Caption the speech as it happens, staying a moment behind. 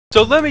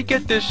So let me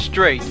get this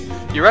straight.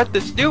 You're at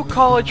this new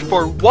college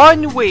for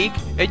 1 week,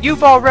 and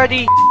you've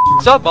already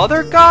some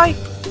other guy?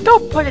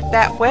 Don't put it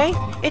that way.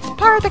 It's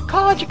part of the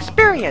college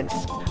experience.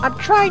 I'm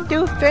trying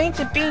new things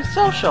and being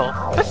social.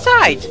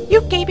 Besides,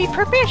 you gave me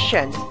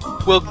permission.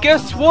 Well,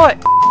 guess what?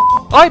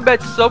 I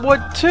met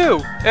someone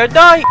too, and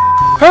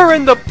her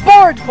in the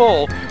barn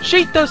hole.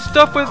 She does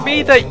stuff with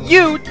me that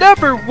you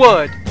never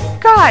would.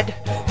 God,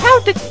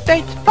 how did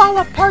things fall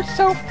apart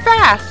so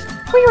fast?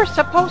 We were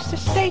supposed to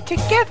stay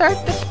together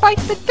despite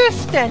the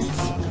distance.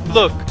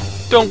 Look,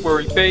 don't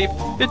worry, babe.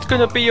 It's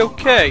gonna be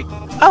okay.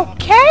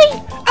 Okay?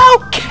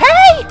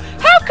 Okay?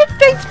 How could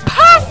things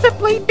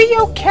possibly be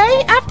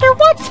okay after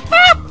what's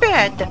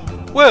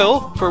happened?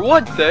 Well, for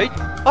one thing,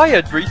 I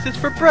had Reese's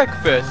for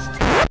breakfast.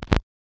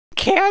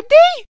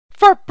 Candy?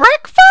 For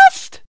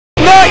breakfast?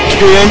 Not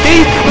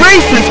candy!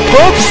 Reese's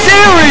Puff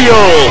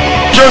cereal!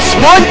 Just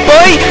one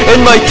bite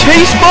and my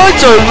taste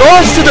buds are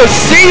lost in a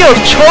sea of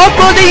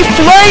chocolatey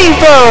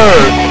flavor!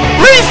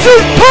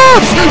 Reese's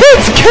Puffs!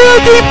 It's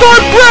candy for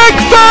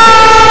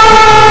breakfast!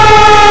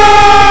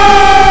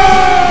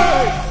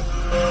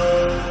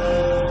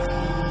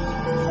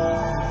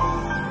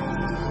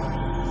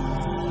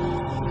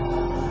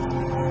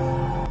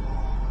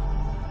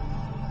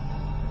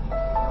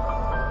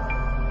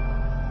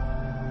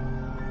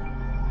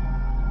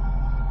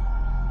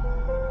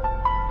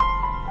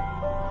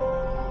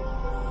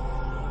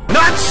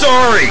 Not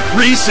sorry,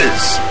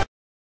 Reese's!